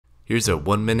Here's a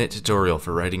 1-minute tutorial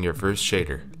for writing your first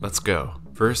shader. Let's go.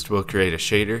 First, we'll create a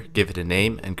shader, give it a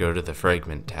name, and go to the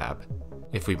Fragment tab.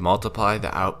 If we multiply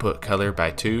the output color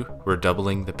by 2, we're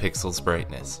doubling the pixel's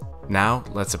brightness. Now,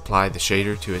 let's apply the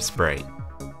shader to a sprite.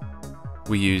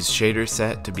 We use shader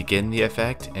set to begin the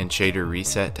effect and shader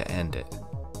reset to end it.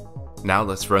 Now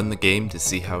let's run the game to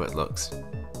see how it looks.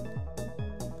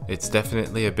 It's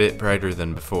definitely a bit brighter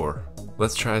than before.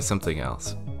 Let's try something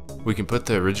else. We can put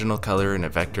the original color in a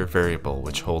vector variable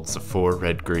which holds the 4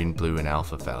 red, green, blue, and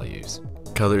alpha values.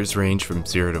 Colors range from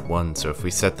 0 to 1, so if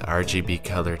we set the RGB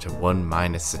color to 1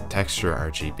 minus the texture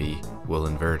RGB, we'll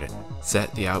invert it.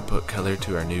 Set the output color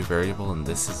to our new variable and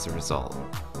this is the result.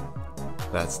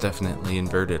 That's definitely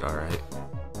inverted, alright.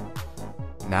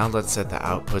 Now let's set the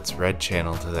output's red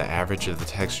channel to the average of the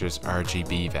texture's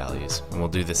RGB values, and we'll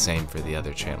do the same for the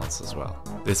other channels as well.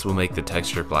 This will make the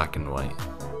texture black and white.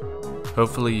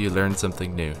 Hopefully you learned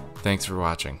something new. Thanks for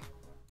watching.